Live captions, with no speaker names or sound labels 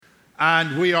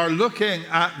And we are looking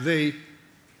at the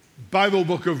Bible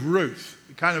book of Ruth,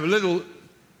 kind of a little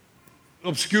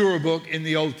obscure book in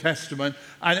the Old Testament.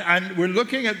 And we're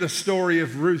looking at the story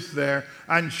of Ruth there.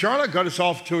 And Charlotte got us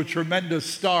off to a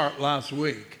tremendous start last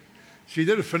week. She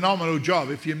did a phenomenal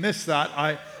job. If you missed that,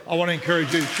 I want to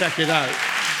encourage you to check it out.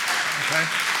 Okay?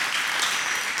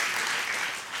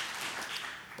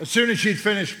 As soon as she'd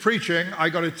finished preaching, I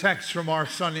got a text from our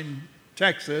son in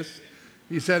Texas.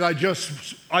 He said, I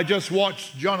just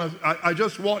watched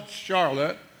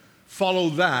Charlotte follow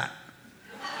that.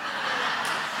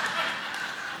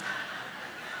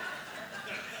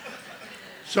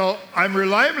 So I'm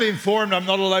reliably informed I'm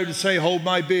not allowed to say hold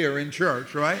my beer in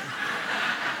church, right?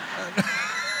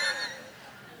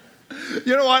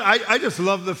 You know what? I just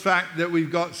love the fact that we've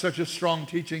got such a strong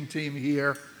teaching team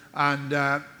here. And,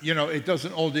 it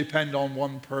doesn't all depend on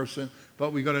one person,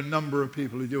 but we've got a number of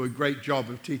people who do a great job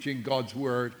of teaching God's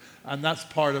word. And that's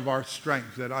part of our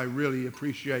strength that I really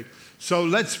appreciate. So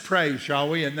let's pray, shall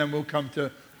we? And then we'll come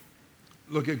to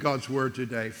look at God's word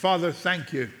today. Father,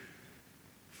 thank you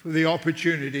for the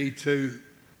opportunity to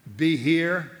be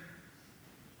here,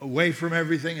 away from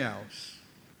everything else,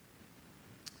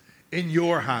 in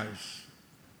your house,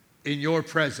 in your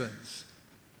presence,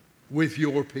 with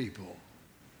your people.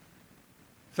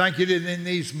 Thank you that in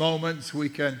these moments we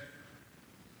can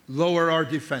lower our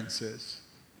defenses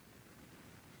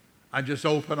and just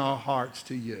open our hearts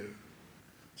to you.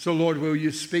 So, Lord, will you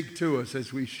speak to us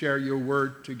as we share your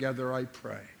word together, I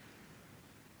pray.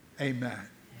 Amen.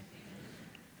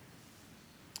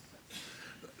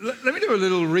 Let me do a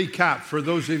little recap for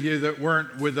those of you that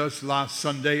weren't with us last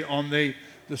Sunday on the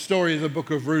story of the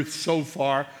book of Ruth so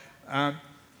far.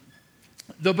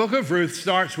 The book of Ruth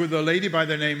starts with a lady by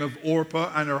the name of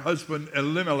Orpah and her husband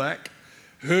Elimelech,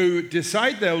 who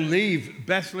decide they'll leave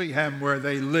Bethlehem where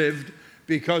they lived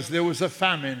because there was a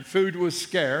famine. Food was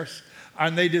scarce,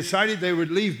 and they decided they would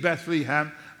leave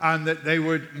Bethlehem and that they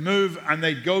would move and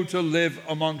they'd go to live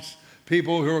amongst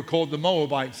people who are called the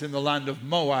Moabites in the land of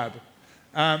Moab.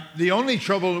 The only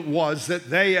trouble was that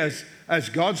they, as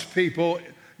God's people,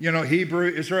 Hebrew,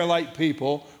 Israelite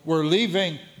people, were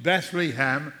leaving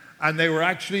Bethlehem, and they were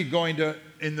actually going to,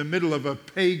 in the middle of a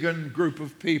pagan group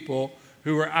of people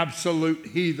who were absolute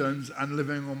heathens and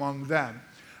living among them.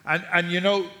 And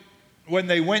when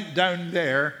they went down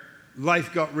there,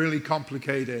 life got really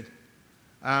complicated.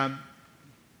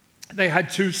 They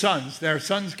had 2 sons. Their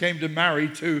sons came to marry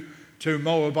to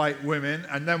Moabite women,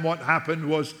 and then what happened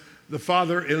was the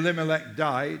father, Elimelech,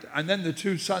 died, and then the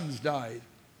 2 sons died.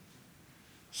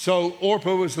 So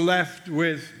Orpah was left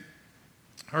with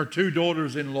her 2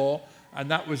 daughters-in-law, and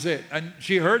that was it. And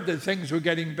she heard that things were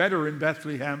getting better in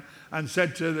Bethlehem and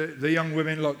said to the young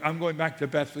women, look, I'm going back to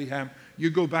Bethlehem. You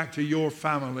go back to your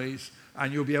families,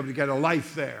 and you'll be able to get a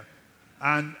life there.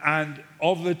 And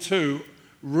of the 2,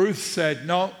 Ruth said,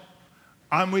 no,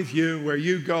 I'm with you. Where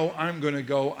you go, I'm going to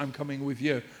go. I'm coming with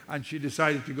you. And she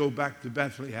decided to go back to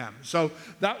Bethlehem. So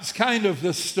that's kind of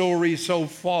the story so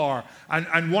far.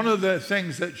 And one of the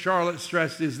things that Charlotte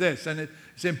stressed is this, and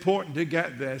it's important to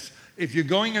get this. If you're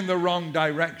going in the wrong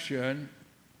direction,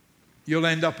 you'll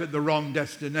end up at the wrong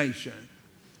destination.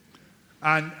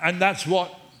 And that's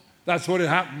what had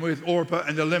happened with Orpah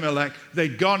and Elimelech.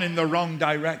 They'd gone in the wrong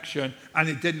direction, and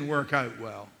it didn't work out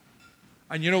well.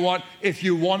 And you know what? If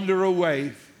you wander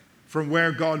away from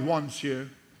where God wants you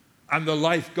and the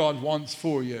life God wants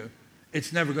for you,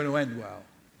 it's never going to end well.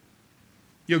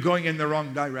 You're going in the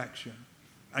wrong direction,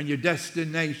 and your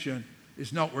destination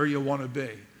is not where you want to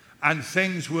be. And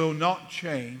things will not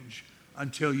change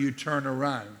until you turn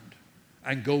around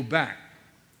and go back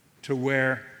to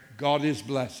where God is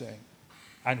blessing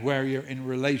and where you're in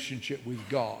relationship with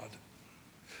God.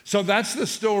 So that's the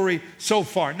story so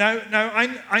far. Now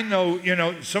I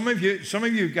know, some of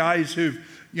you guys who've,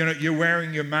 you're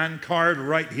wearing your man card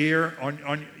right here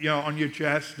on your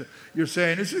chest. You're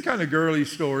saying, this is a kind of girly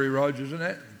story, Roger, isn't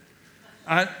it?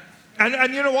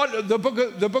 And you know what? The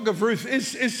book of Ruth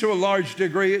is to a large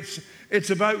degree, it's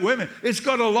about women. It's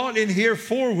got a lot in here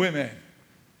for women.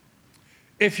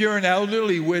 If you're an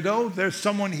elderly widow, there's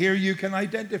someone here you can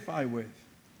identify with.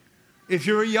 If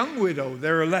you're a young widow,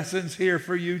 there are lessons here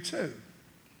for you too.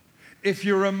 If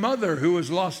you're a mother who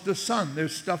has lost a son,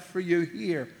 there's stuff for you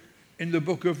here in the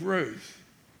book of Ruth.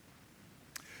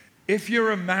 If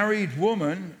you're a married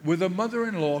woman with a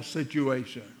mother-in-law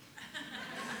situation,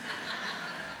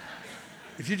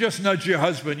 if you just nudge your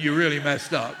husband, you really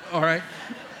messed up, all right?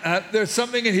 There's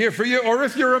something in here for you. Or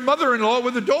if you're a mother-in-law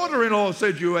with a daughter-in-law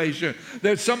situation,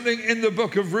 there's something in the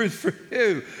book of Ruth for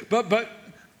you.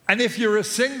 And if you're a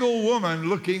single woman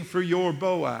looking for your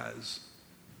Boaz,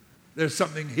 there's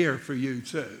something here for you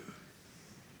too.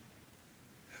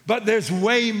 But there's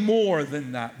way more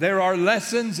than that. There are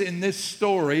lessons in this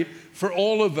story for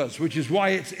all of us, which is why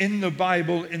it's in the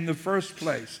Bible in the first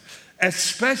place.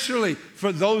 Especially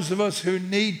for those of us who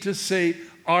need to see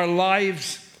our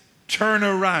lives turn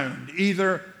around,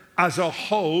 either as a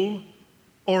whole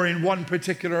or in one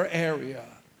particular area.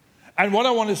 And what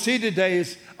I want to see today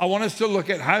is I want us to look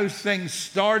at how things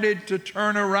started to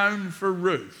turn around for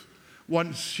Ruth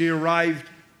once she arrived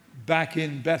back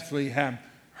in Bethlehem.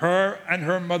 Her and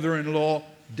her mother-in-law,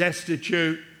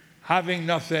 destitute, having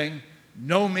nothing,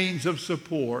 no means of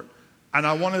support. And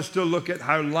I want us to look at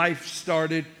how life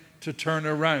started to turn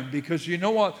around. Because you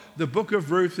know what? The book of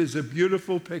Ruth is a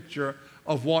beautiful picture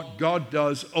of what God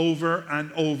does over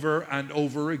and over and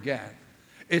over again.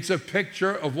 It's a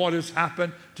picture of what has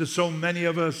happened to so many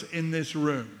of us in this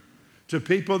room. To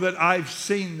people that I've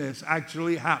seen this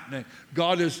actually happening.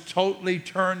 God has totally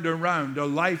turned around a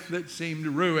life that seemed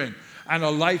ruined, and a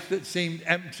life that seemed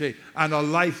empty, and a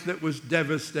life that was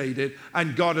devastated.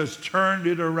 And God has turned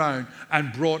it around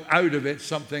and brought out of it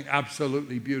something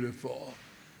absolutely beautiful.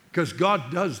 Because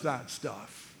God does that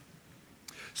stuff.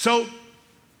 So,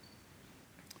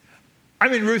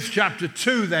 I'm in Ruth chapter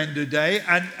 2 then today,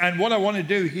 and what I want to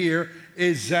do here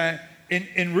is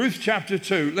in Ruth chapter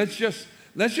 2, let's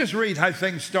just read how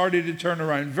things started to turn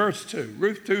around. Verse 2,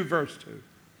 Ruth 2, verse 2.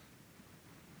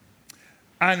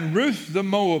 And Ruth the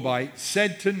Moabite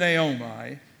said to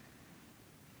Naomi,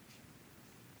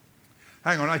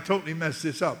 hang on, I totally messed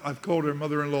this up. I've called her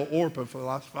mother-in-law Orpah for the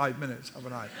last 5 minutes,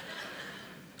 haven't I?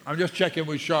 I'm just checking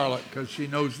with Charlotte because she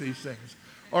knows these things.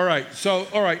 All right,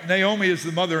 Naomi is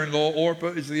the mother-in-law, Orpah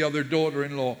is the other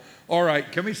daughter-in-law. All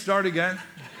right, can we start again?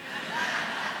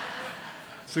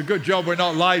 It's a good job we're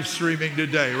not live streaming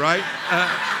today, right?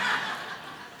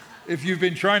 If you've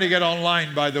been trying to get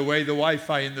online, by the way, the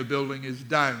Wi-Fi in the building is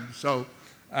down. So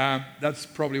that's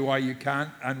probably why you can't.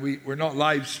 And we're not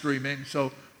live streaming,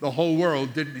 so the whole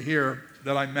world didn't hear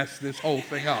that I messed this whole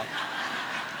thing up.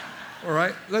 All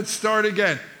right, let's start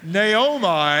again.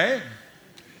 Naomi,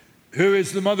 who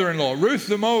is the mother-in-law, Ruth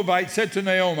the Moabite said to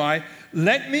Naomi,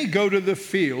 let me go to the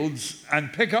fields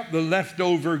and pick up the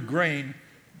leftover grain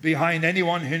behind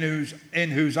anyone in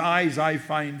whose eyes I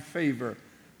find favor.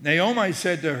 Naomi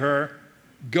said to her,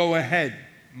 go ahead,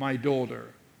 my daughter.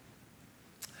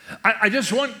 I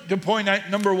just want to point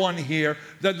out, number one here,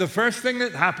 that the first thing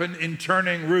that happened in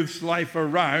turning Ruth's life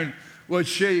around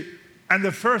was and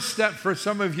the first step for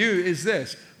some of you is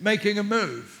this, making a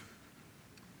move.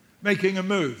 Making a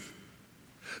move.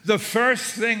 The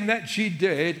first thing that she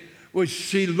did was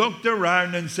she looked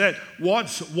around and said,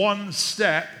 what's one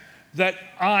step that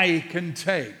I can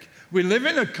take? We live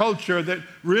in a culture that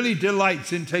really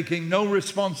delights in taking no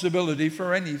responsibility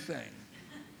for anything.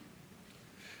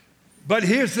 But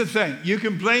here's the thing. You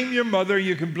can blame your mother,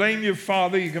 you can blame your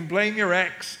father, you can blame your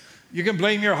ex, you can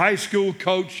blame your high school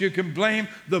coach, you can blame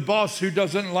the boss who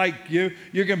doesn't like you,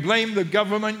 you can blame the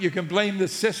government, you can blame the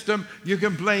system, you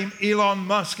can blame Elon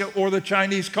Musk or the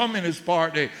Chinese Communist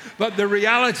Party. But the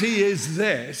reality is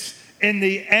this, in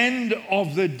the end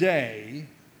of the day,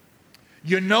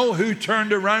 you know who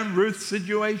turned around Ruth's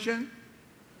situation?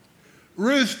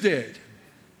 Ruth did.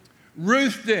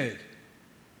 Ruth did.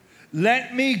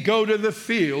 Let me go to the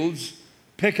fields,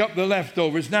 pick up the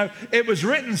leftovers. Now, it was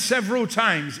written several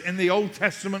times in the Old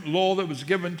Testament law that was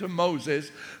given to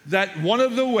Moses that one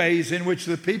of the ways in which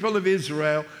the people of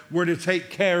Israel were to take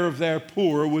care of their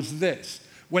poor was this.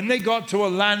 When they got to a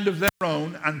land of their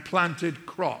own and planted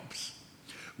crops,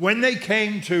 when they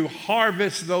came to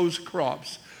harvest those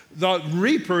crops, the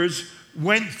reapers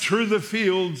went through the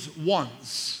fields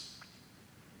once.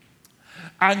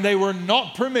 And they were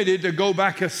not permitted to go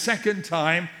back a second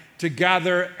time to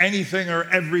gather anything or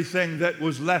everything that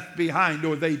was left behind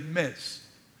or they'd miss.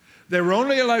 They were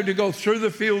only allowed to go through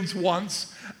the fields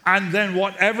once, and then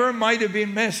whatever might have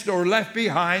been missed or left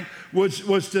behind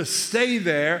was to stay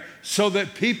there so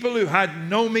that people who had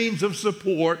no means of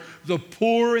support, the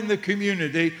poor in the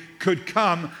community, could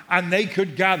come and they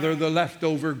could gather the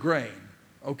leftover grain.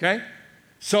 Okay?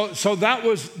 So that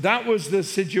was the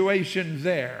situation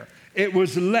there. It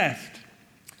was left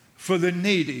for the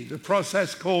needy, the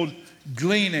process called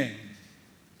gleaning.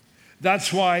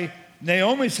 That's why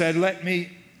Naomi said, let's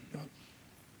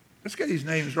get these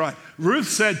names right. Ruth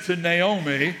said to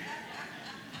Naomi,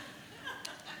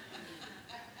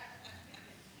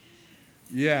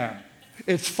 yeah,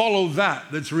 it's follow that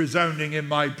that's resounding in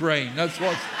my brain. That's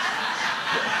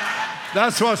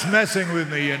what's messing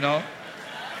with me, you know.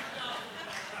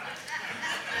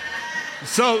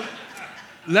 So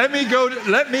let me go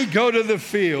to the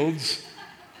fields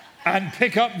and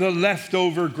pick up the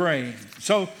leftover grain.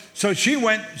 So she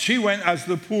went as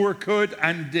the poor could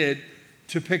and did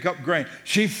to pick up grain.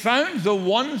 She found the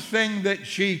one thing that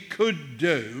she could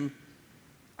do,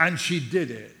 and she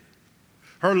did it.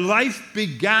 Her life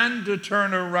began to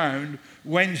turn around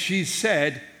when she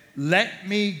said, "Let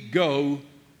me go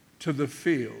to the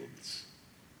fields."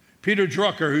 Peter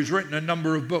Drucker, who's written a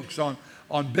number of books on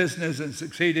business and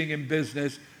succeeding in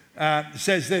business,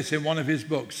 says this in one of his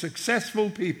books: successful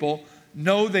people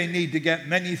know they need to get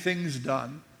many things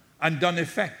done and done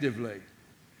effectively.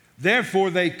 Therefore,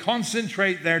 they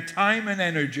concentrate their time and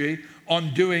energy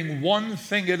on doing one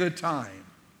thing at a time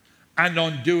and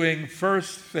on doing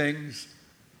first things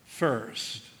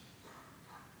first.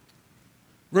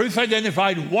 Ruth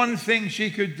identified one thing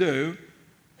she could do,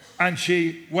 and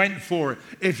she went for it.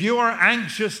 If you are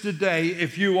anxious today,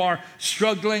 if you are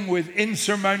struggling with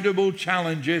insurmountable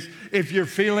challenges, if you're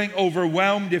feeling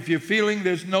overwhelmed, if you're feeling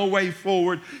there's no way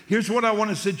forward, here's what I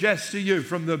want to suggest to you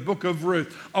from the book of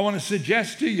Ruth. I want to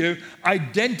suggest to you,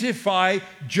 identify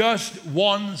just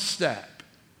one step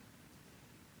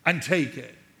and take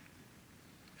it.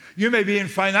 You may be in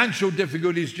financial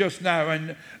difficulties just now,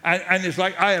 and it's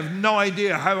like, I have no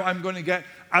idea how I'm going to get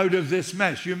out of this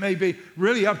mess. You may be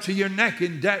really up to your neck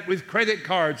in debt with credit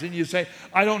cards, and you say,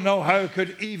 I don't know how I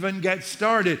could even get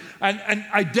started. And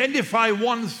identify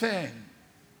one thing.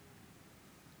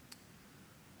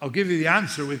 I'll give you the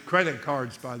answer with credit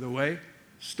cards, by the way.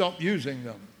 Stop using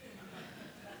them.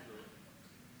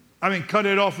 I mean, cut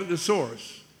it off at the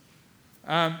source.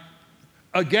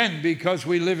 Again, because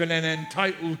we live in an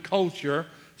entitled culture,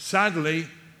 sadly,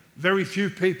 very few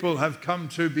people have come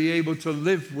to be able to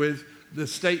live with the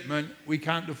statement, we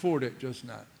can't afford it just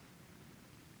now.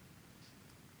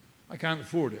 I can't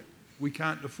afford it. We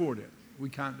can't afford it. We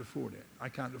can't afford it. I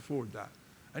can't afford that.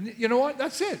 And you know what?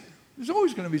 That's it. There's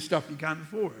always going to be stuff you can't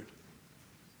afford.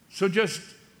 So just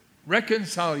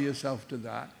reconcile yourself to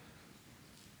that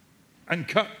and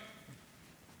cut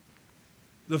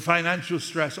the financial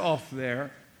stress off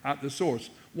there at the source.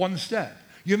 One step.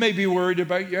 You may be worried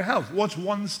about your health. What's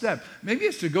one step? Maybe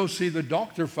it's to go see the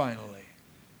doctor finally.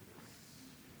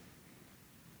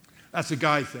 That's a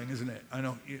guy thing, isn't it? I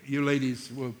know you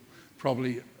ladies will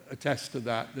probably attest to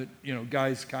that,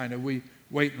 guys kind of, we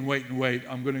wait and wait and wait.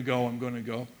 I'm going to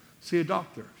go. See a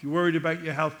doctor. If you're worried about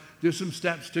your health, do some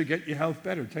steps to get your health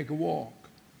better. Take a walk.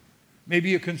 Maybe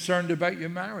you're concerned about your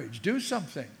marriage. Do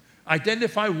something.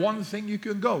 Identify one thing you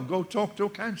can go. Go talk to a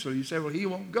counselor. You say, well, he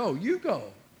won't go. You go.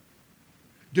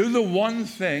 Do the one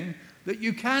thing that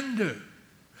you can do.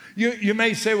 You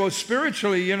may say, well,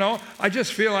 spiritually, I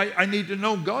just feel I need to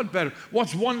know God better.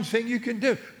 What's one thing you can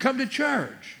do? Come to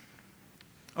church.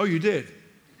 Oh, you did?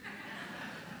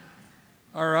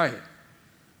 All right.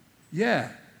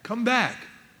 Yeah, come back.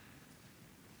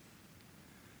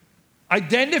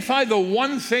 Identify the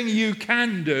one thing you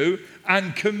can do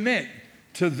and commit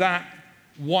to that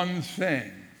one thing.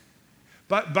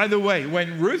 But by the way,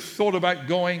 when Ruth thought about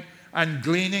going and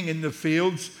gleaning in the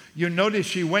fields, you notice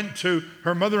she went to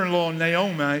her mother-in-law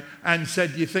Naomi and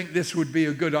said, do you think this would be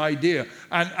a good idea?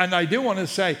 And I do want to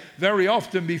say, very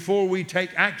often before we take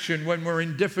action when we're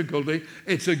in difficulty,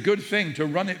 it's a good thing to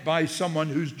run it by someone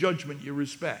whose judgment you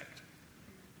respect.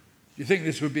 Do you think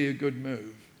this would be a good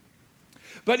move?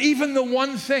 But even the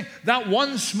one thing, that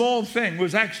one small thing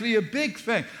was actually a big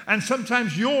thing. And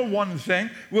sometimes your one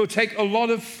thing will take a lot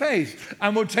of faith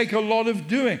and will take a lot of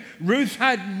doing. Ruth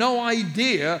had no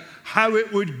idea how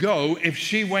it would go if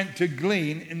she went to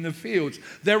glean in the fields.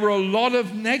 There were a lot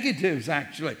of negatives,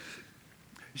 actually.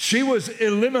 She was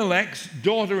Elimelech's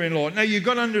daughter-in-law. Now, you've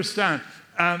got to understand,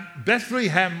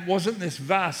 Bethlehem wasn't this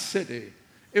vast city.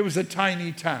 It was a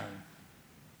tiny town.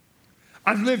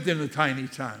 I've lived in a tiny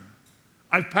town.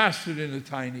 I've pastored in a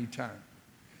tiny town.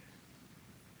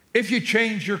 If you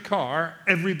change your car,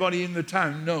 everybody in the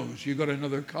town knows you got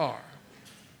another car.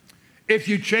 If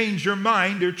you change your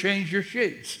mind or change your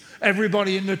sheets,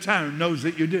 everybody in the town knows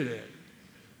that you did it.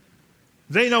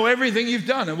 They know everything you've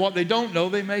done, and what they don't know,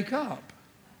 they make up.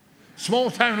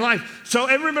 Small town life. So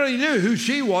everybody knew who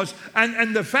she was,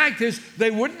 and the fact is,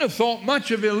 they wouldn't have thought much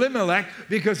of Elimelech,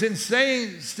 because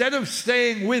instead of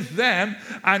staying with them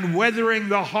and weathering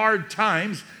the hard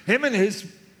times, him and his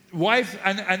wife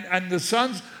and the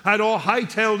sons had all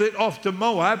hightailed it off to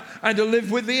Moab and to live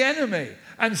with the enemy.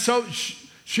 And so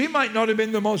she might not have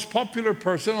been the most popular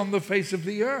person on the face of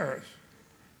the earth.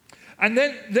 And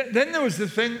then there was the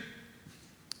thing,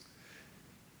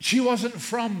 she wasn't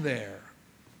from there.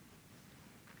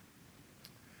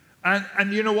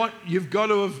 And you know what? You've got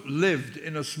to have lived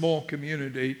in a small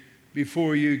community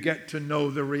before you get to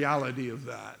know the reality of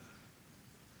that.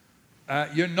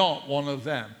 You're not one of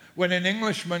them. When an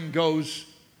Englishman goes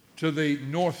to the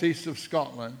northeast of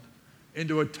Scotland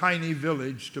into a tiny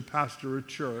village to pastor a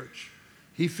church,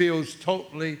 he feels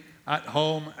totally at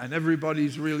home and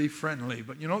everybody's really friendly.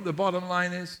 But you know what the bottom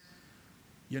line is?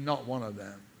 You're not one of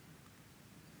them.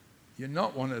 You're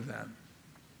not one of them.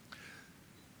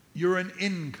 You're an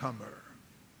incomer,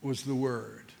 was the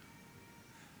word.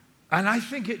 And I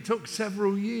think it took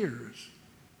several years.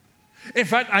 In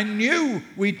fact, I knew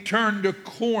we turned a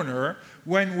corner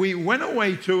when we went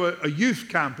away to a youth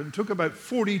camp and took about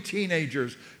 40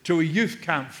 teenagers to a youth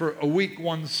camp for a week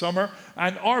one summer.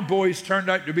 And our boys turned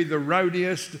out to be the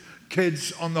rowdiest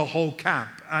kids on the whole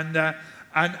camp.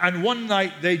 And one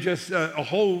night, they just, a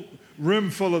whole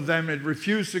room full of them had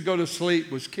refused to go to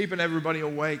sleep, was keeping everybody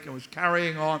awake and was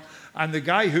carrying on. And the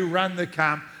guy who ran the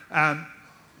camp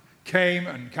came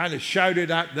and kind of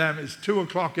shouted at them. It's 2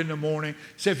 o'clock in the morning.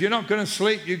 He said, if you're not going to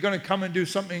sleep, you're going to come and do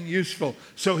something useful.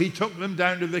 So he took them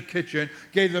down to the kitchen,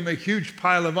 gave them a huge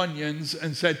pile of onions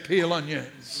and said, peel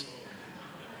onions.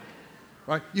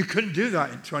 Right? You couldn't do that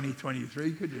in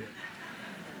 2023, could you?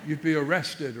 You'd be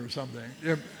arrested or something.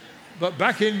 But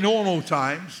back in normal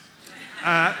times,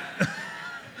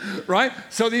 right?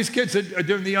 So these kids are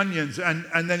doing the onions,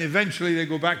 and then eventually they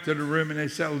go back to the room and they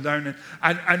settle down.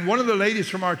 And one of the ladies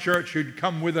from our church who'd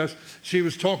come with us, she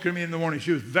was talking to me in the morning.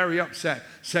 She was very upset.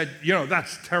 Said, you know,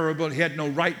 that's terrible. He had no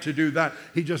right to do that.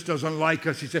 He just doesn't like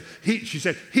us. She said,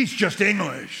 he's just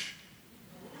English.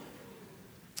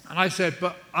 And I said,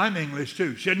 but I'm English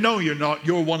too. She said, no, you're not.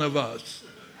 You're one of us.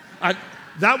 And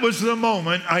that was the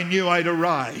moment I knew I'd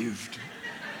arrived.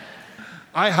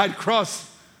 I had crossed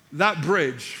that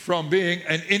bridge from being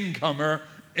an incomer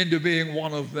into being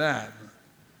one of them.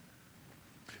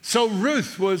 So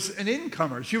Ruth was an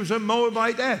incomer. She was a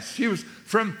Moabitess. She was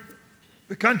from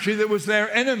the country that was their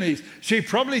enemies. She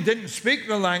probably didn't speak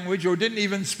the language or didn't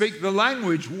even speak the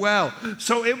language well.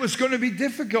 So it was going to be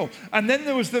difficult. And then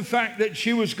there was the fact that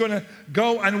she was going to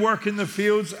go and work in the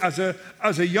fields as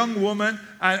a young woman,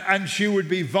 and she would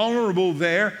be vulnerable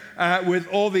there with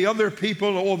all the other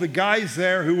people, all the guys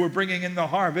there who were bringing in the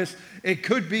harvest. It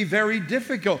could be very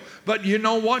difficult. But you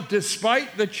know what?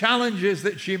 Despite the challenges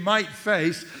that she might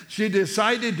face, she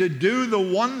decided to do the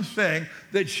one thing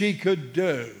that she could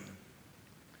do.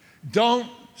 Don't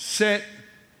sit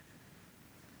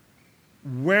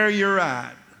where you're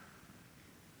at,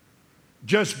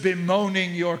 just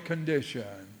bemoaning your condition.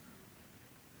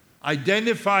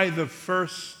 Identify the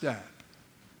first step.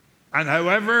 And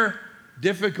however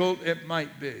difficult it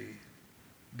might be,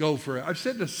 go for it. I've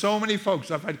said to so many folks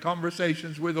I've had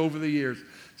conversations with over the years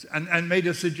and made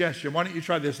a suggestion. Why don't you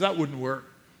try this? That wouldn't work.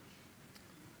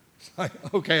 It's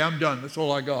like, okay, I'm done. That's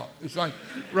all I got. It's like,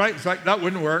 right? It's like, that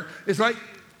wouldn't work. It's like,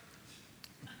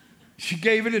 she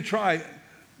gave it a try.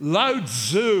 Lao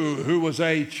Tzu, who was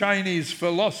a Chinese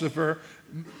philosopher,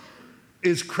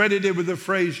 is credited with the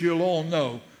phrase you'll all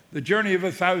know: the journey of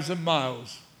 1,000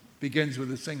 miles begins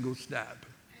with a single step.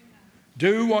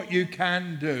 Do what you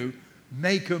can do.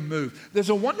 Make a move. There's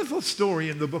a wonderful story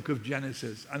in the book of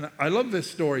Genesis, and I love this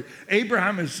story.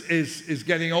 Abraham is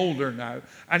getting older now,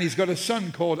 and he's got a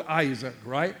son called Isaac,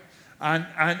 right? And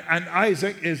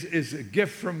Isaac is a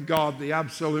gift from God, the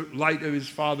absolute light of his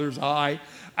father's eye.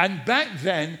 And back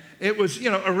then, it was,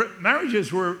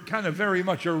 marriages were kind of very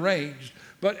much arranged.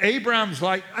 But Abraham's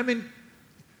like,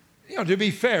 to be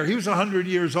fair, he was 100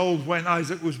 years old when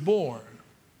Isaac was born.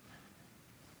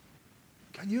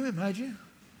 Can you imagine?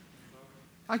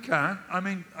 I can't.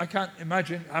 I can't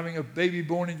imagine having a baby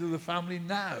born into the family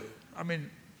now.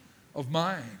 Of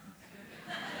mine.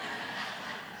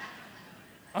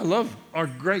 I love our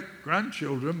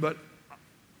great-grandchildren, but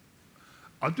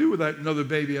I'll do without another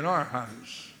baby in our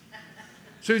house.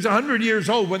 So he's 100 years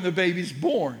old when the baby's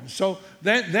born. So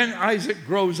then Isaac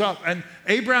grows up, and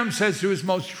Abraham says to his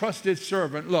most trusted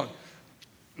servant, look,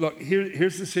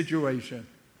 here's the situation.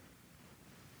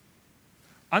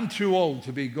 I'm too old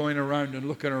to be going around and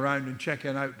looking around and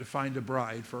checking out to find a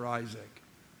bride for Isaac.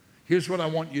 Here's what I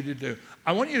want you to do.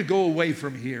 I want you to go away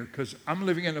from here, because I'm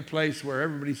living in a place where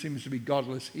everybody seems to be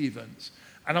godless heathens.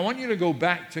 And I want you to go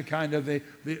back to kind of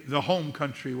the home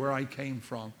country where I came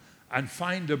from and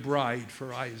find a bride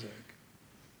for Isaac.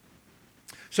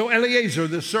 So Eliezer,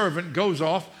 the servant, goes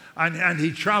off and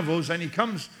he travels, and he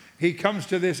comes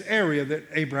to this area that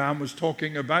Abraham was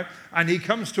talking about, and he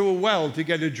comes to a well to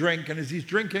get a drink. And as he's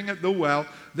drinking at the well,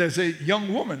 there's a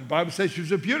young woman. The Bible says she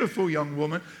was a beautiful young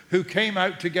woman who came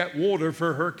out to get water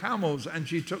for her camels, and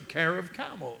she took care of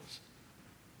camels.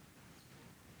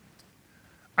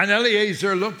 And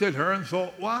Eliezer looked at her and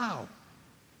thought, wow.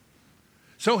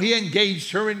 So he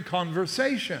engaged her in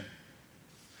conversation.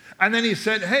 And then he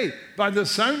said, hey, by the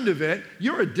sound of it,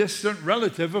 you're a distant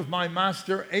relative of my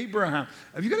master Abraham.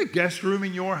 Have you got a guest room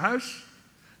in your house?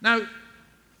 Now,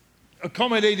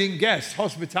 accommodating guests,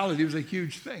 hospitality was a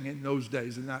huge thing in those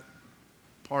days in that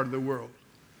part of the world.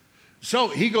 So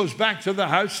he goes back to the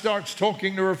house, starts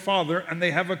talking to her father, and they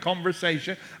have a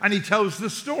conversation. And he tells the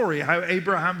story, how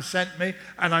Abraham sent me,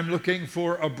 and I'm looking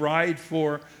for a bride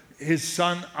for his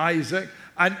son Isaac.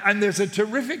 And there's a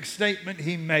terrific statement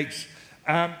he makes.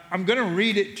 I'm going to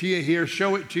read it to you here,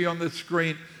 show it to you on the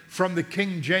screen from the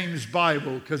King James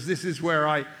Bible, because this is where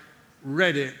I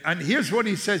read it. And here's what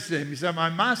he says to him. He said, my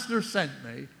master sent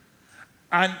me.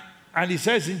 And he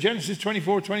says in Genesis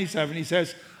 24:27, he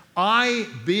says, I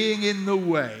being in the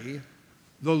way,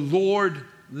 the Lord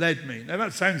led me. Now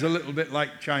that sounds a little bit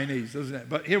like Chinese, doesn't it?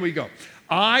 But here we go.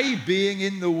 I being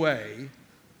in the way,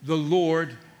 the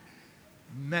Lord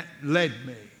led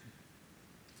me.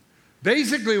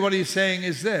 Basically what he's saying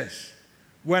is this.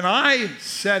 When I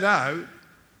set out,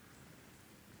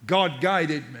 God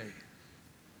guided me.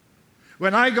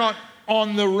 When I got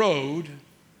on the road,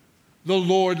 the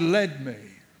Lord led me.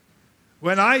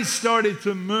 When I started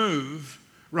to move,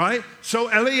 right?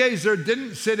 So Eliezer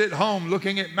didn't sit at home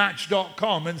looking at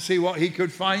Match.com and see what he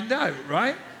could find out,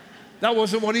 right? That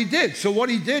wasn't what he did. So what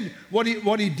he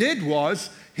did was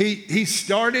he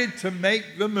started to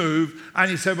make the move,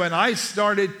 and he said, when I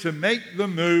started to make the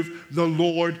move, the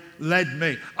Lord led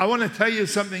me. I want to tell you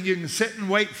something. You can sit and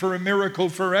wait for a miracle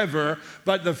forever,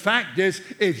 but the fact is,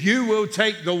 if you will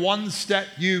take the one step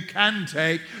you can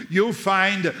take, you'll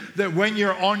find that when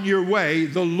you're on your way,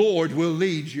 the Lord will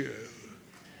lead you.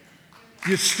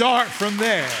 You start from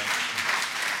there.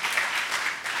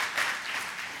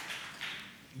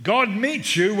 God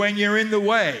meets you when you're in the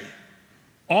way,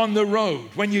 on the road,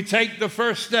 when you take the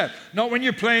first step. Not when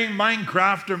you're playing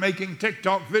Minecraft or making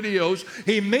TikTok videos.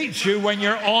 He meets you when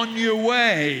you're on your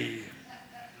way.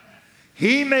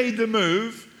 He made the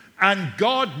move, and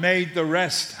God made the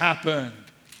rest happen.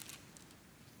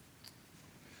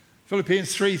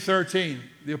 Philippians 3:13,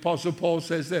 the Apostle Paul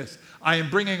says this, I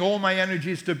am bringing all my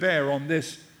energies to bear on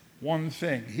this one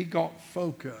thing. He got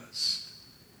focus.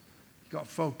 He got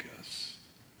focus.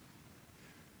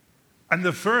 And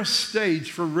the first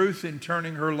stage for Ruth in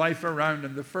turning her life around,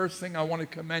 and the first thing I want to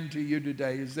commend to you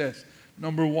today is this.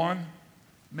 Number one,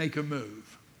 make a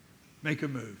move. Make a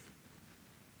move.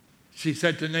 She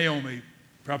said to Naomi,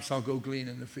 perhaps I'll go glean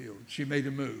in the field. She made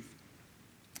a move.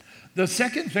 The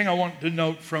second thing I want to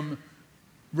note from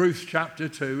Ruth chapter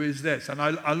 2 is this, and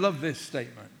I love this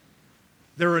statement.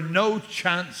 There are no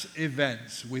chance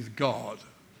events with God.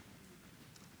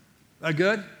 That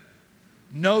good?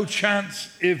 No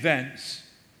chance events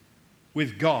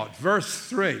with God. Verse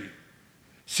 3.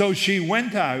 So she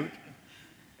went out,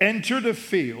 entered a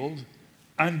field,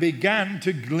 and began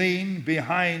to glean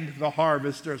behind the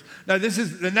harvesters. Now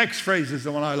the next phrase is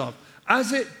the one I love.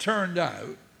 As it turned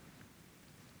out,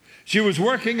 she was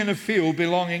working in a field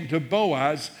belonging to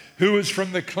Boaz, who was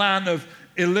from the clan of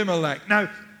Elimelech. Now,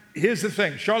 here's the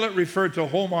thing. Charlotte referred to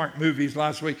Hallmark movies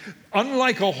last week.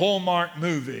 Unlike a Hallmark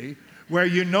movie, where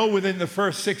you know within the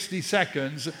first 60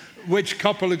 seconds which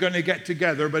couple are going to get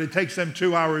together, but it takes them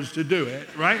 2 hours to do it,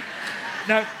 right?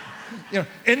 Now,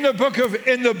 in the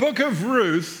book of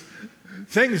Ruth,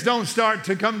 things don't start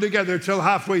to come together till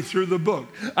halfway through the book.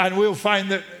 And we'll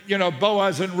find that,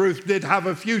 Boaz and Ruth did have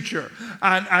a future.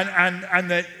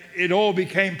 And that it all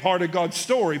became part of God's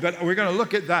story. But we're going to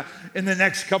look at that in the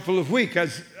next couple of weeks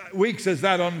as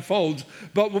that unfolds.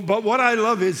 But what I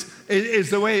love is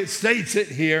the way it states it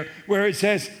here, where it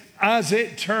says, as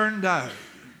it turned out.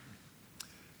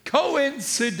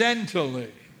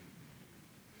 Coincidentally,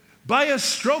 by a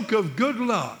stroke of good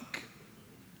luck.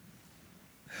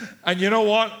 And you know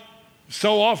what?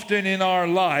 So often in our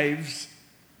lives,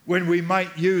 when we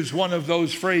might use one of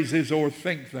those phrases or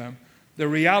think them, the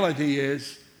reality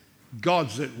is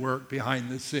God's at work behind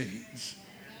the scenes.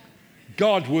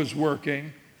 God was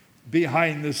working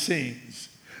behind the scenes.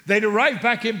 They'd arrived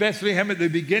back in Bethlehem at the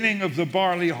beginning of the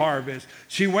barley harvest.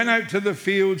 She went out to the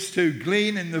fields to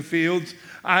glean in the fields,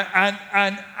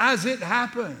 and as it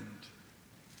happened,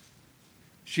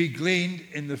 she gleaned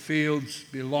in the fields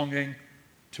belonging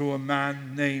to a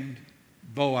man named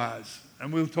Boaz.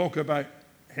 And we'll talk about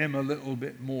him a little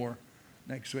bit more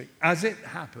next week. As it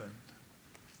happened.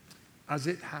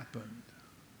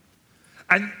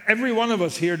 And every one of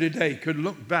us here today could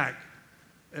look back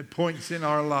at points in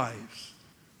our lives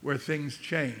where things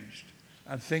changed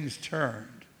and things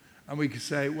turned. And we could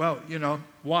say, well,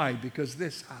 why? Because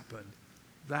this happened,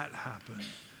 that happened.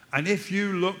 And if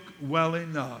you look well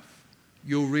enough,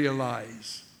 you'll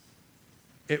realize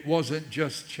it wasn't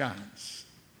just chance.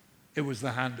 It was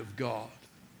the hand of God.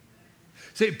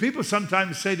 See, people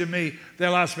sometimes say to me,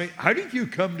 they'll ask me, how did you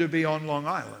come to be on Long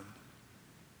Island?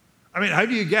 I mean, how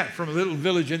do you get from a little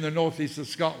village in the northeast of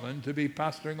Scotland to be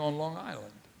pastoring on Long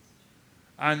Island?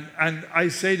 And I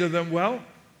say to them, well,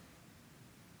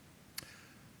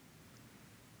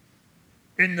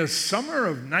 in the summer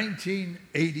of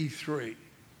 1983,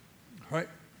 right?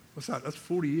 What's that? That's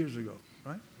 40 years ago,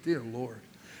 right? Dear Lord.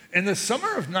 In the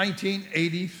summer of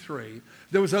 1983,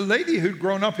 there was a lady who'd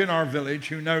grown up in our village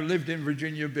who now lived in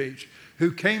Virginia Beach,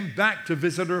 who came back to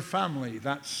visit her family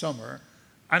that summer,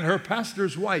 and her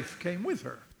pastor's wife came with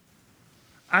her.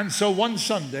 And so one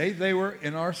Sunday, they were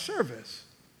in our service.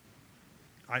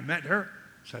 I met her,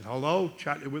 said hello,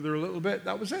 chatted with her a little bit.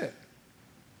 That was it.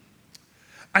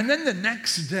 And then the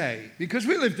next day, because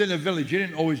we lived in a village, you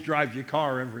didn't always drive your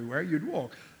car everywhere, you'd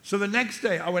walk. So the next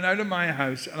day, I went out of my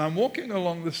house, and I'm walking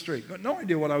along the street. Got no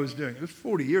idea what I was doing. It was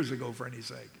 40 years ago, for any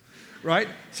sake, right?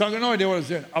 So I got no idea what I was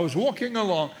doing. I was walking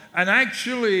along, and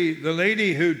actually, the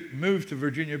lady who'd moved to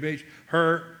Virginia Beach,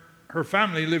 her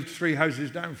family lived 3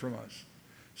 houses down from us.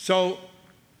 So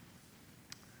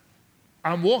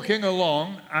I'm walking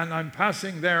along, and I'm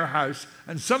passing their house,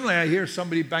 and suddenly I hear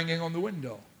somebody banging on the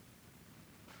window.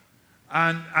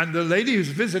 And the lady who's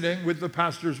visiting with the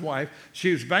pastor's wife,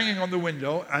 she was banging on the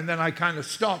window, and then I kind of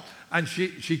stopped, and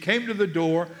she came to the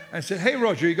door and said, hey,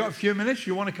 Roger, you got a few minutes?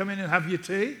 You want to come in and have your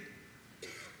tea?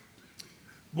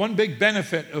 One big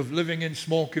benefit of living in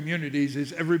small communities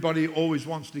is everybody always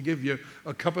wants to give you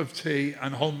a cup of tea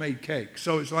and homemade cake.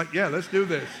 So it's like, yeah, let's do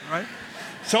this, right?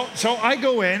 So I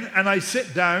go in and I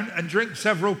sit down and drink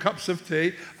several cups of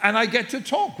tea, and I get to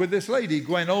talk with this lady,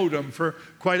 Gwen Odom, for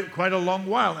quite a long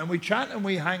while. And we chat and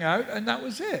we hang out, and that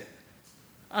was it.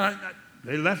 And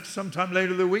they left sometime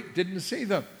later the week, didn't see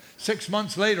them. 6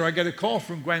 months later, I get a call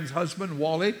from Gwen's husband,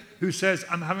 Wally, who says,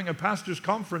 I'm having a pastor's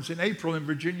conference in April in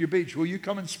Virginia Beach. Will you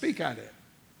come and speak at it?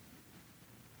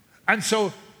 And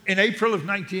so in April of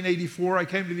 1984, I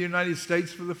came to the United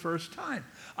States for the first time.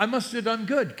 I must have done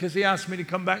good because he asked me to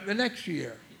come back the next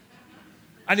year.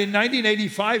 And in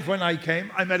 1985, when I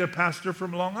came, I met a pastor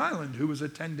from Long Island who was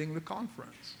attending the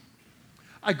conference.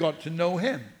 I got to know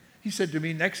him. He said to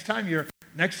me, next time you're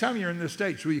in the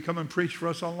States, will you come and preach for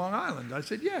us on Long Island? I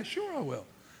said, yeah, sure I will.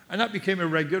 And that became a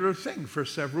regular thing for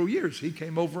several years. He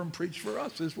came over and preached for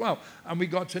us as well. And we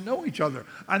got to know each other.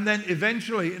 And then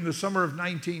eventually, in the summer of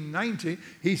 1990,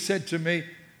 he said to me,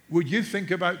 would you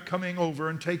think about coming over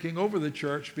and taking over the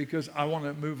church because I want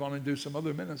to move on and do some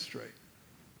other ministry?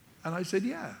 And I said,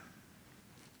 yeah.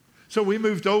 So we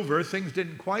moved over. Things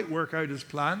didn't quite work out as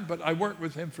planned, but I worked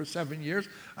with him for 7 years.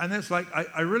 And it's like,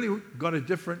 I really got a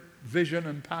different vision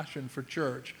and passion for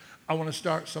church. I want to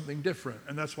start something different.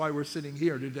 And that's why we're sitting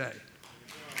here today.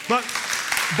 But,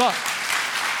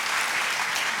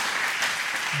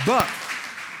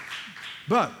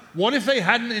 what if they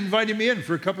hadn't invited me in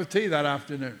for a cup of tea that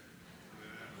afternoon?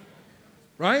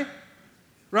 Right?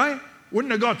 Right?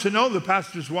 Wouldn't have got to know the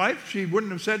pastor's wife. She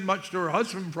wouldn't have said much to her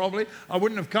husband, probably. I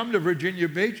wouldn't have come to Virginia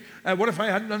Beach. What if I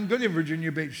hadn't done good in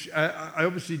Virginia Beach? I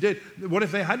obviously did. What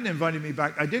if they hadn't invited me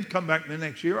back? I did come back the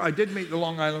next year. I did meet the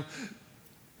Long Island.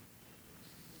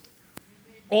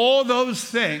 All those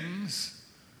things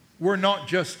were not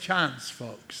just chance,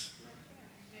 folks.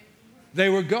 They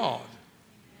were God.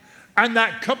 And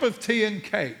that cup of tea and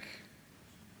cake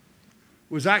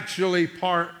was actually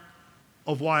part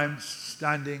of why I'm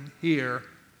standing here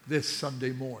this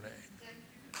Sunday morning.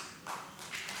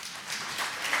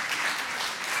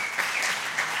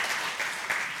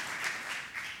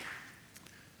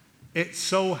 It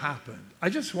so happened. I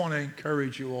just want to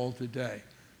encourage you all today.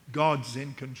 God's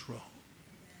in control.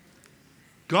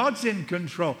 God's in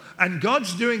control. And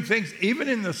God's doing things even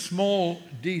in the small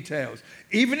details,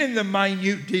 even in the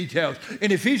minute details.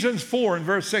 In Ephesians 4 and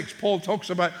verse 6, Paul talks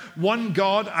about one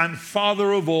God and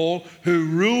Father of all who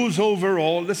rules over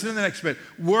all. Listen to the next bit.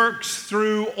 Works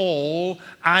through all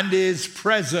and is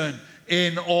present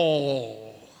in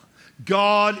all.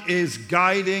 God is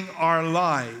guiding our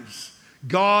lives.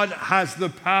 God has the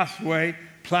pathway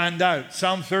planned out.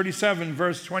 Psalm 37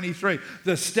 verse 23.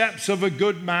 The steps of a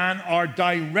good man are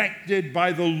directed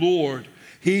by the Lord.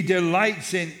 He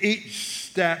delights in each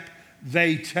step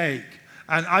they take.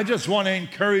 And I just want to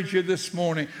encourage you this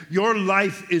morning. Your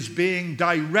life is being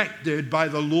directed by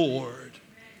the Lord.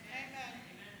 Amen.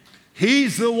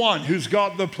 He's the one who's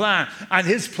got the plan. And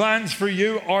his plans for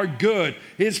you are good.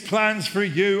 His plans for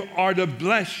you are to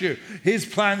bless you. His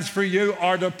plans for you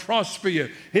are to prosper you.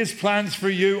 His plans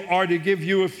for you are to give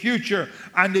you a future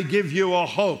and to give you a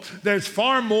hope. There's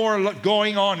far more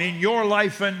going on in your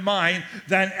life and mine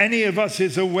than any of us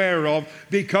is aware of,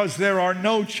 because there are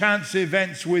no chance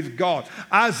events with God.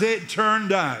 As it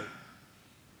turned out.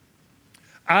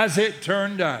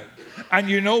 And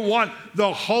you know what?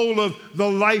 The whole of the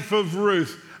life of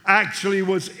Ruth actually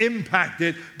was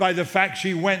impacted by the fact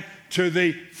she went to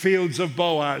the fields of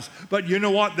Boaz. But you know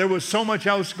what? There was so much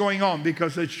else going on,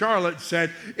 because as Charlotte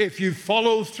said, if you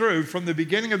follow through from the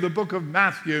beginning of the book of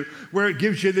Matthew, where it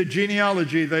gives you the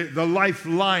genealogy, the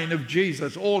lifeline of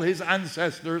Jesus, all his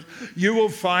ancestors, you will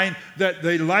find that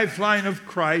the lifeline of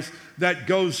Christ that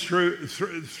goes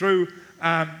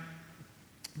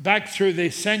back through the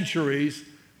centuries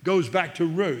goes back to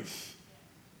Ruth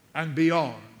and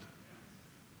beyond.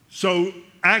 So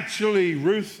actually,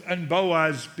 Ruth and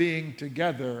Boaz being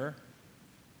together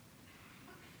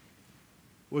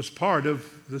was part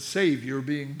of the Savior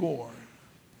being born.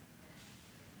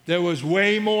 There was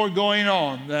way more going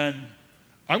on than,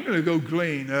 I'm going to go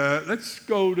glean. Let's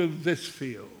go to this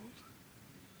field.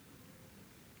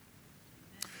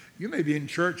 You may be in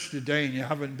church today and you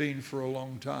haven't been for a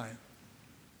long time.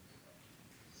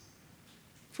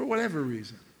 For whatever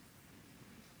reason.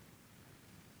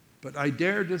 But I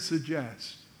dare to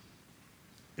suggest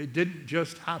it didn't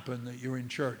just happen that you're in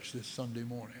church this Sunday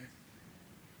morning.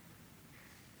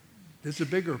 There's a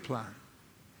bigger plan.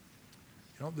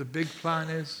 You know what the big plan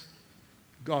is?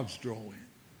 God's drawing.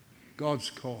 God's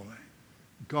calling.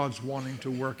 God's wanting to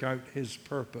work out his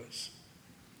purpose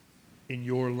in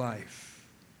your life.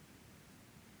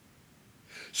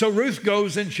 So Ruth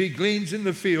goes and she gleans in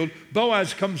the field.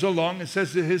 Boaz comes along and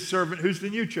says to his servant, who's the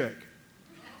new chick?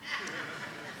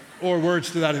 Or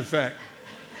words to that effect.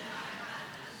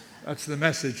 That's the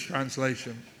Message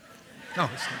translation. No,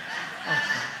 it's not.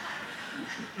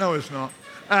 No, it's not.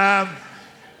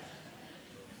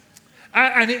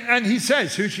 And he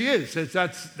says who she is. Says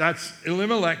that's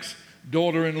Elimelech's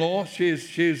daughter-in-law.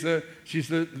 She's the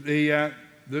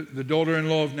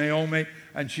daughter-in-law of Naomi,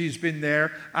 and she's been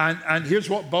there. And here's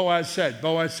what Boaz said.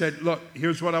 Boaz said, look,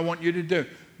 here's what I want you to do.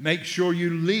 Make sure you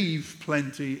leave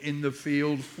plenty in the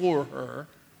field for her.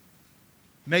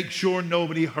 Make sure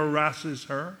nobody harasses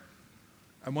her.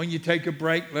 And when you take a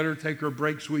break, let her take her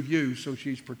breaks with you so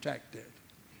she's protected.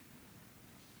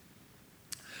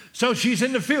 So she's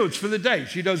in the fields for the day.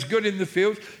 She does good in the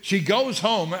fields. She goes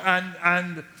home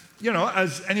and you know,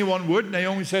 as anyone would,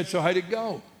 Naomi said, so how'd it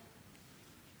go?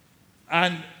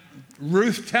 And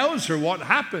Ruth tells her what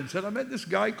happened. Said, I met this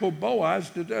guy called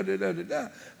Boaz.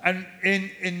 And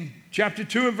in chapter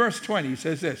 2 and verse 20, he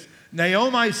says this.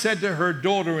 Naomi said to her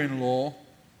daughter-in-law,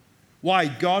 why,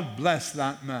 God bless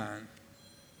that man.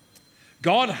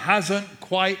 God hasn't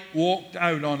quite walked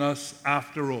out on us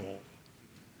after all. Amen.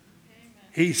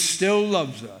 He still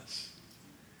loves us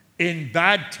in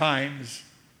bad times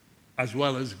as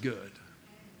well as good.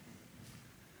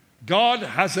 God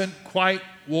hasn't quite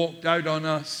walked out on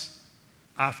us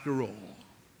after all.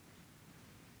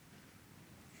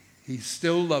 He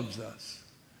still loves us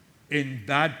in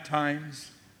bad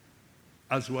times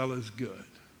as well as good.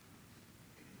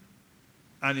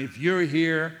 And if you're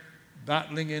here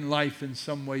battling in life in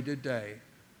some way today,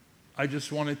 I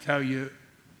just want to tell you,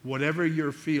 whatever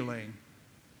you're feeling,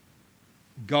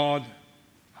 God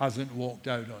hasn't walked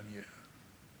out on you.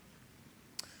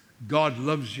 God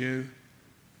loves you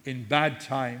in bad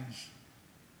times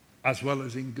as well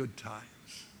as in good times.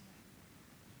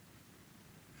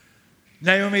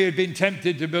 Naomi had been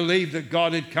tempted to believe that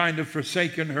God had kind of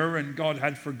forsaken her and God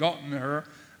had forgotten her,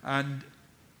 and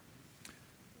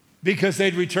because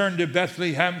they'd returned to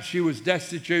Bethlehem, she was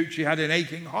destitute. She had an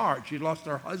aching heart. She lost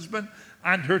her husband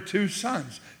and her 2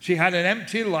 sons. She had an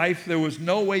empty life. There was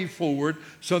no way forward.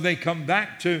 So they come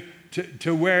back to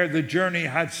where the journey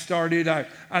had started out.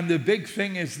 And the big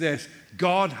thing is this: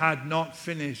 God had not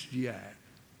finished yet.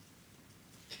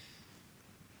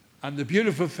 And the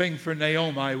beautiful thing for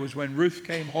Naomi was when Ruth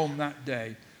came home that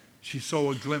day, she saw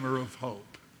a glimmer of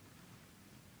hope.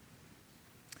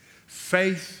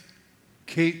 Faith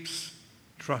keeps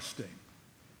trusting.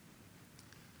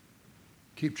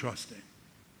 Keep trusting.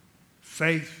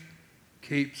 Faith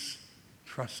keeps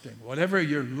trusting. Whatever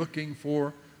you're looking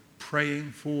for,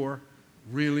 praying for,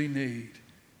 really need,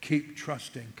 keep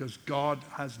trusting, because God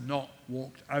has not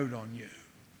walked out on you.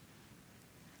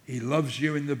 He loves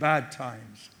you in the bad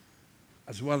times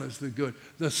as well as the good.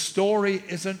 The story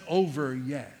isn't over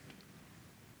yet.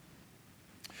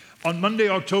 On Monday,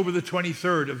 October the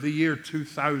 23rd of the year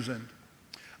 2000,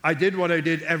 I did what I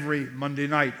did every Monday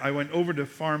night. I went over to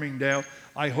Farmingdale.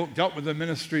 I hooked up with the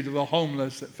ministry to the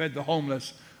homeless that fed the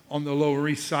homeless on the Lower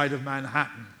East Side of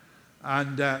Manhattan.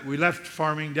 And we left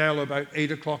Farmingdale about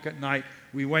 8 o'clock at night.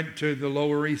 We went to the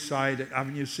Lower East Side at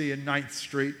Avenue C and 9th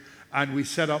Street, and we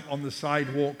set up on the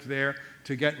sidewalk there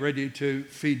to get ready to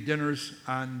feed dinners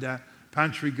and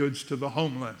pantry goods to the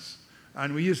homeless.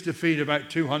 And we used to feed about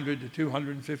 200 to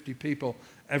 250 people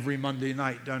every Monday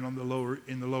night down on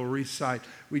in the Lower East Side.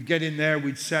 We'd get in there,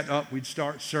 we'd set up, we'd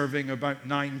start serving about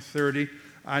 9:30,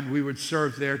 and we would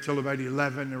serve there till about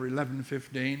 11 or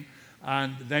 11:15.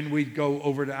 And then we'd go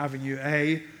over to Avenue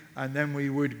A, and then we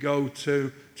would go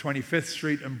to 25th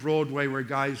Street and Broadway, where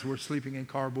guys were sleeping in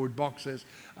cardboard boxes,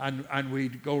 and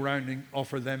we'd go around and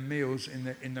offer them meals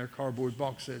in their cardboard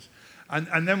boxes.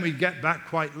 And then we'd get back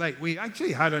quite late. We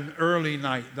actually had an early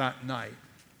night that night.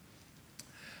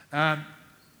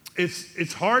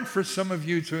 It's hard for some of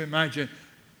you to imagine.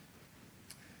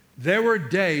 There were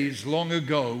days long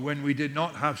ago when we did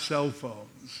not have cell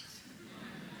phones.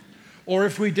 Or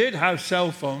if we did have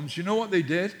cell phones, you know what they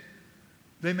did?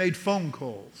 They made phone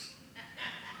calls.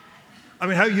 I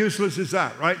mean, how useless is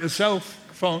that, right? A cell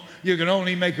phone, you can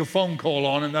only make a phone call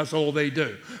on, and that's all they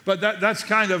do. But that's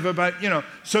kind of about,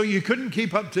 so you couldn't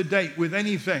keep up to date with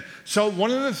anything. So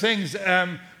one of the things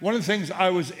I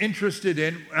was interested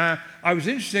in,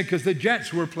 because the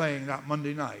Jets were playing that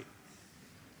Monday night.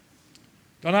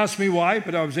 Don't ask me why,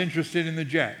 but I was interested in the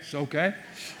Jets, okay?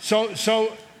 So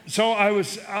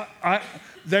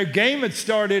their game had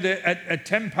started at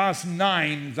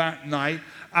 9:10 that night.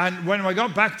 And when I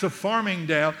got back to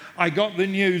Farmingdale, I got the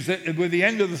news that with the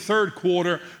end of the third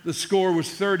quarter, the score was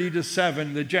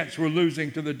 30-7. The Jets were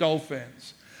losing to the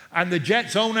Dolphins. And the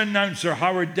Jets' own announcer,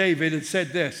 Howard David, had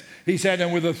said this. He said,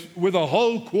 and with a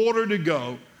whole quarter to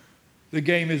go, the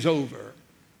game is over.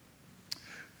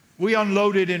 We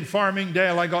unloaded in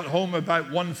Farmingdale. I got home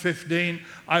about 1:15.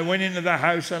 I went into the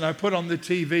house and I put on the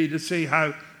TV to see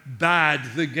how bad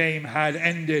the game had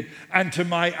ended. And to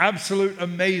my absolute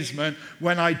amazement,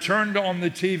 when I turned on the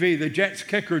TV, the Jets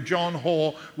kicker, John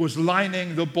Hall, was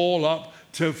lining the ball up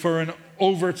for an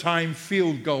overtime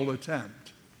field goal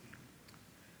attempt.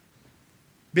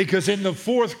 Because in the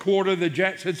fourth quarter, the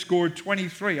Jets had scored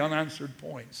 23 unanswered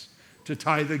points to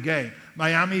tie the game.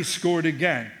 Miami scored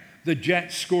again. The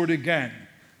Jets scored again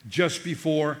just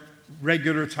before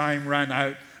regular time ran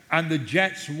out. And the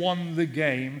Jets won the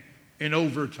game in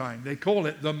overtime. They call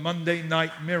it the Monday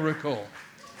Night Miracle.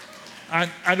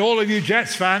 And all of you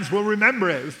Jets fans will remember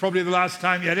it. It was probably the last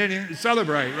time you had anything to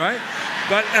celebrate, right?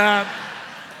 But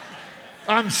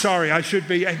I'm sorry, I should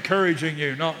be encouraging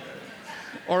you, not...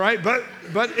 All right, but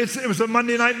it was a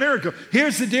Monday Night Miracle.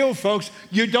 Here's the deal, folks.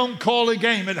 You don't call a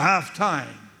game at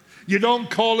halftime. You don't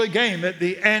call a game at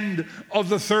the end of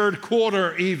the third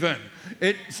quarter even.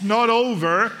 It's not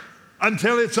over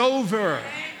until it's over.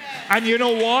 And you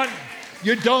know what?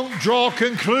 You don't draw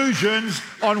conclusions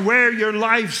on where your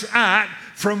life's at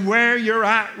from where you're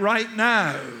at right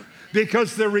now.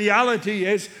 Because the reality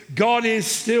is, God is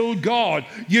still God.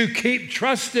 You keep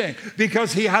trusting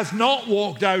because He has not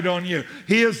walked out on you.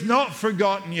 He has not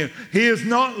forgotten you. He has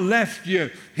not left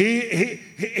you. He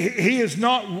has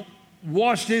not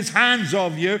washed His hands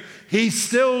of you. He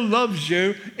still loves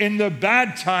you in the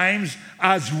bad times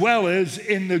as well as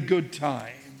in the good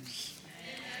times.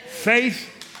 Faith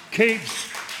keeps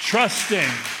trusting.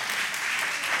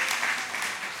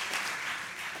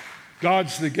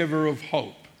 God's the giver of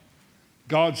hope.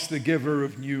 God's the giver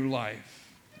of new life.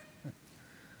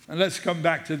 And let's come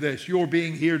back to this. Your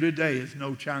being here today is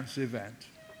no chance event.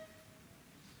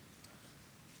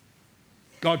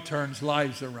 God turns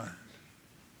lives around.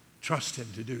 Trust Him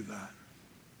to do that.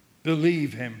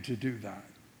 Believe Him to do that.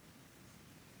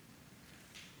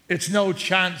 It's no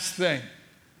chance thing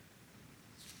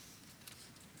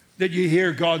that you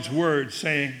hear God's word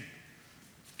saying,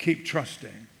 keep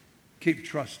trusting, keep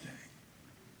trusting.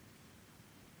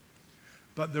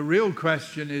 But the real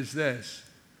question is this: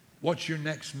 what's your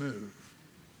next move?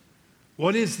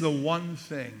 What is the one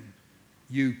thing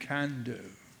you can do?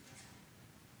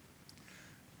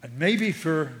 And maybe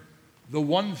for the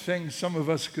one thing some of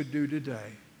us could do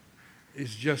today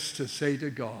is just to say to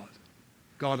God,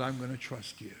 God, I'm going to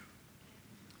trust you.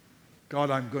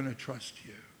 God, I'm going to trust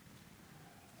you.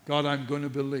 God, I'm going to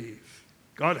believe.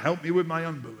 God, help me with my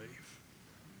unbelief.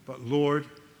 But Lord,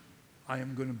 I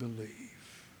am going to believe.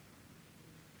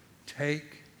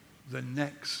 Take the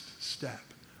next step,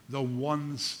 the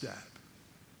one step,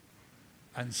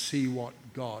 and see what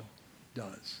God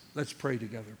does. Let's pray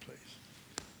together, please.